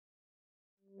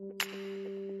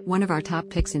One of our top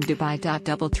picks in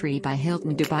Dubai.DoubleTree by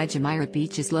Hilton Dubai Jumeirah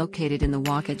Beach is located in the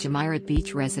walk at Jumeirah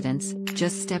Beach Residence,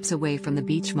 just steps away from the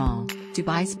beach mall,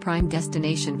 Dubai's prime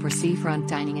destination for seafront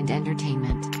dining and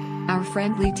entertainment. Our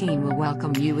friendly team will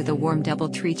welcome you with a warm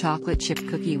DoubleTree chocolate chip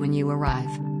cookie when you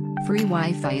arrive. Free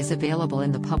Wi-Fi is available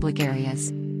in the public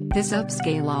areas. This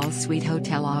upscale all-suite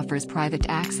hotel offers private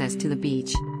access to the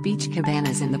beach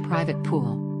cabanas and the private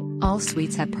pool. All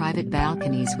suites have private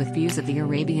balconies with views of the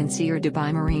Arabian Sea or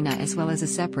Dubai Marina as well as a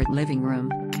separate living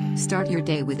room. Start your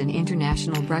day with an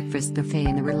international breakfast buffet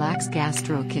in the relaxed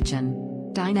Gastro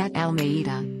Kitchen. Dine at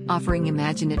Maeda, offering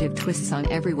imaginative twists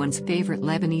on everyone's favorite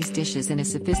Lebanese dishes in a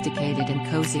sophisticated and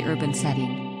cozy urban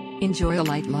setting. Enjoy a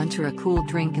light lunch or a cool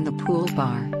drink in the pool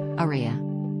bar, Areia.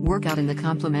 Work out in the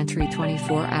complimentary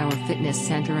 24-hour fitness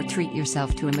center or treat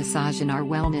yourself to a massage in our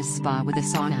wellness spa with a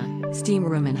sauna, steam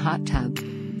room and hot tub.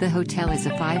 The hotel is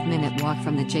a 5-minute walk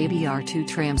from the JBR2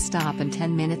 tram stop and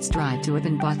 10 minutes drive to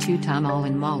even Battuta Mall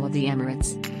and Mall of the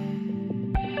Emirates.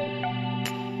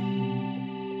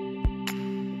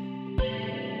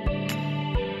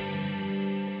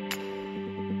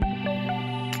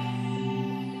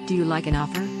 Do you like an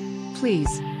offer?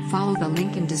 Please follow the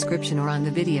link in description or on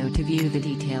the video to view the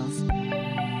details.